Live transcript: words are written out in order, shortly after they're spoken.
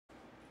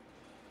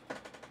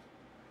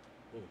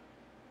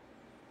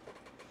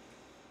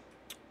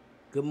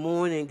Good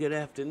morning, good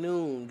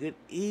afternoon, good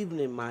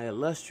evening, my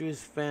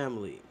illustrious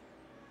family.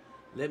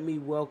 Let me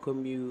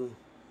welcome you.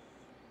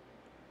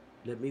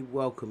 Let me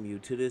welcome you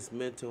to this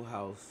mental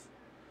house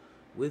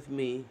with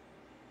me,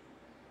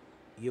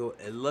 your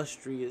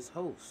illustrious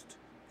host,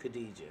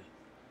 Khadija,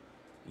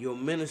 your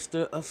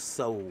minister of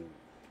soul.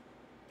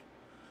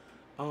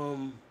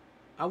 Um,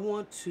 I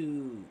want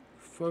to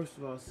first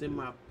of all send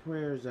my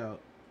prayers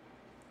out,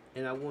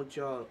 and I want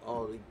y'all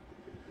all to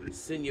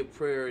send your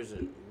prayers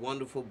and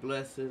wonderful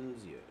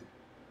blessings, your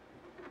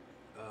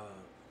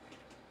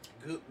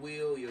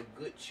goodwill, your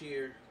good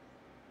cheer,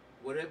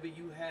 whatever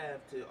you have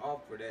to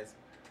offer that's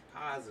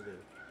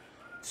positive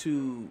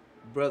to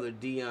brother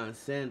Deion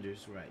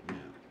Sanders right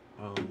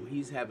now.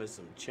 He's having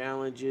some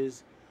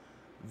challenges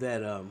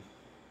that and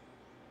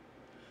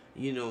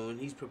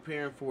he's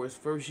preparing for his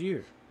first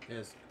year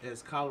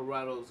as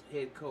Colorado's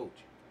head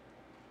coach.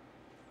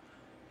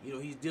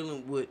 He's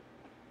dealing with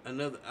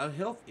a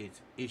health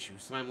issue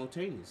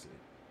simultaneously.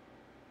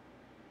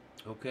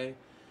 Okay,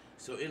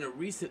 so in a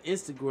recent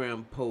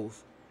Instagram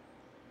post,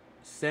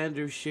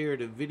 Sanders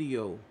shared a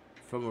video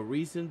from a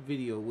recent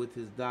video with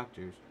his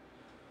doctors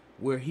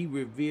where he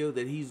revealed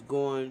that he's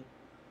dealing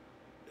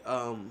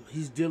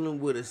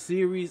with a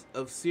series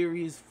of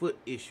serious foot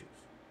issues.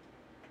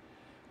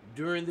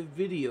 During the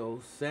video,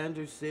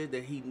 Sanders said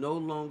that he no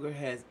longer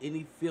has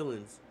any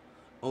feelings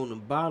on the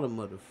bottom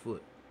of the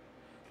foot,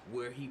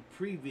 where he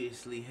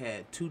previously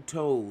had two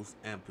toes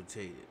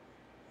amputated.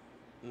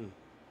 Mm.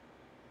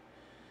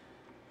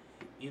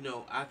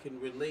 I can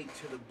relate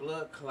to the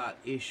blood clot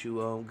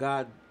issue.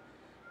 God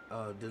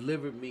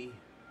delivered me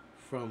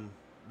from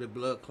the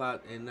blood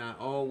clot, and I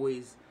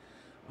always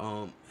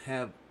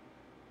have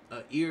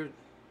an ear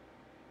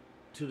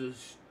to the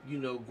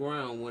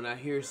ground when I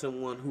hear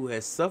someone who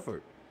has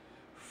suffered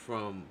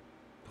from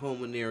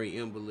pulmonary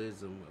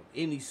embolism of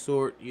any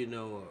sort,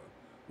 or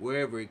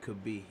wherever it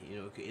could be.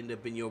 It could end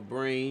up in your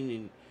brain,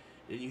 and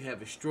then you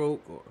have a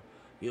stroke, or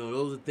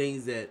those are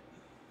things that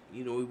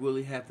we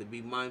really have to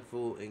be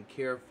mindful and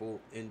careful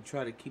and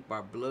try to keep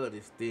our blood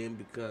as thin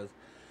because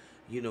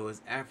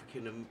as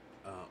African,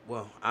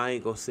 well, I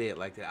ain't gonna say it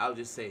like that. I'll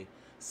just say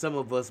some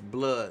of us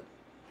blood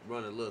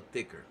run a little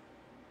thicker.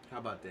 How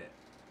about that?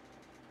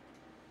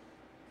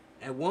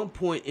 At one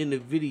point in the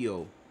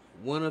video,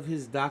 one of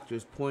his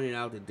doctors pointed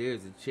out that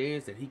there's a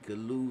chance that he could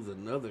lose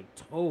another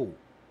toe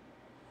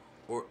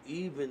or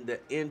even the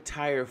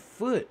entire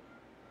foot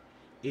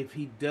if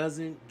he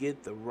doesn't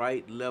get the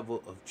right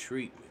level of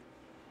treatment.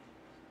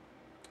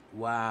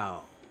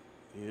 Wow.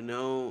 You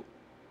know,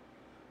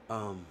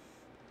 um,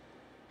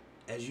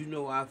 as you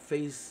know, I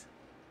face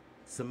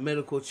some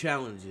medical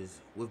challenges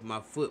with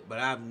my foot, but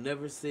I've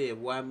never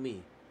said, why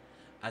me?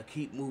 I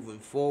keep moving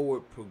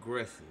forward,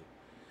 progressing.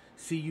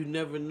 See, you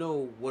never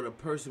know what a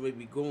person may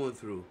be going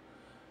through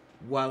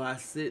while I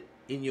sit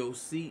in your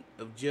seat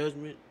of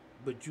judgment,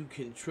 but you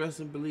can trust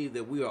and believe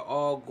that we are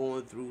all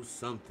going through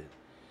something.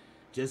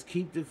 Just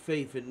keep the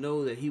faith and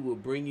know that He will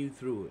bring you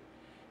through it.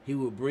 He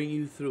will bring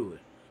you through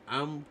it.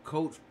 I'm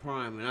Coach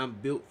Prime and I'm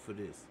built for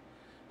this.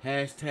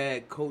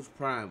 Hashtag Coach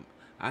Prime.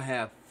 I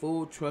have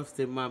full trust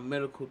in my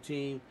medical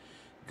team.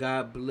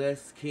 God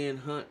bless Ken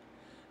Hunt.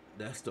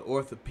 That's the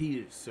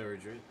orthopedic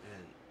surgeon.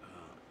 And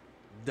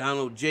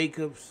Donald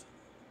Jacobs.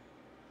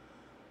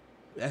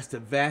 That's the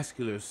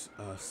vascular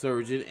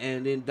surgeon.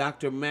 And then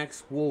Dr.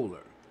 Max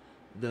Wohler.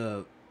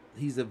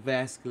 He's a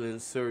vascular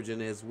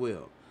surgeon as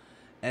well.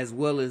 As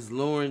well as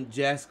Lauren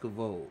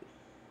Jaskovold.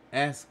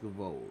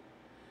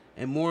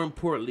 And more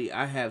importantly,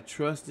 I have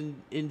trust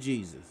in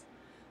Jesus.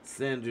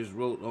 Sanders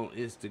wrote on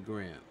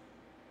Instagram.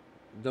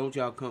 Don't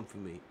y'all come for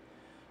me.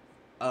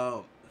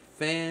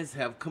 Fans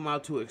have come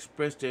out to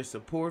express their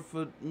support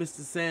for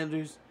Mr.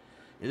 Sanders,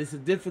 and it's a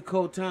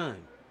difficult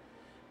time.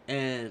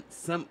 And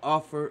some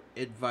offer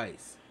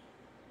advice.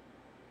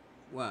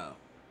 Wow.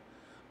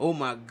 Oh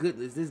my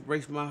goodness, this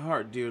breaks my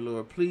heart, dear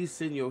Lord. Please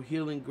send your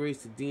healing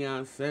grace to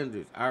Deion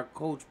Sanders, our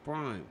Coach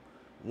Prime.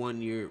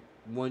 One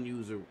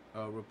user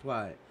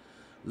replied.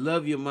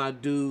 Love you, my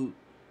dude.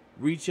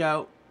 Reach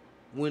out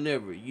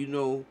whenever.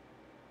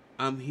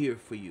 I'm here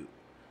for you.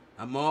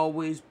 I'm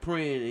always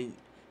praying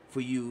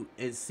for you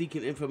and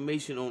seeking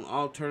information on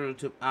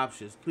alternative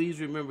options. Please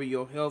remember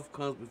your health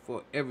comes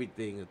before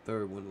everything, a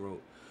third one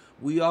wrote.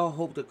 We all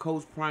hope that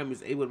Coach Prime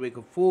is able to make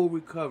a full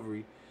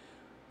recovery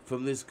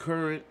from this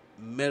current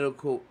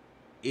medical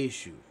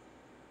issue.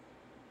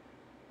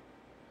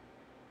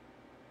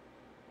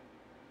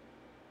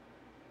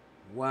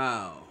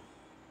 Wow.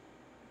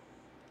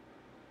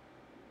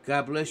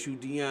 God bless you,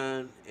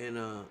 Deion.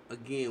 And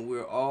again,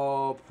 we're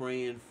all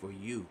praying for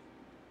you.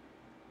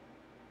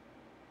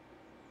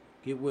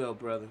 Get well,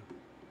 brother.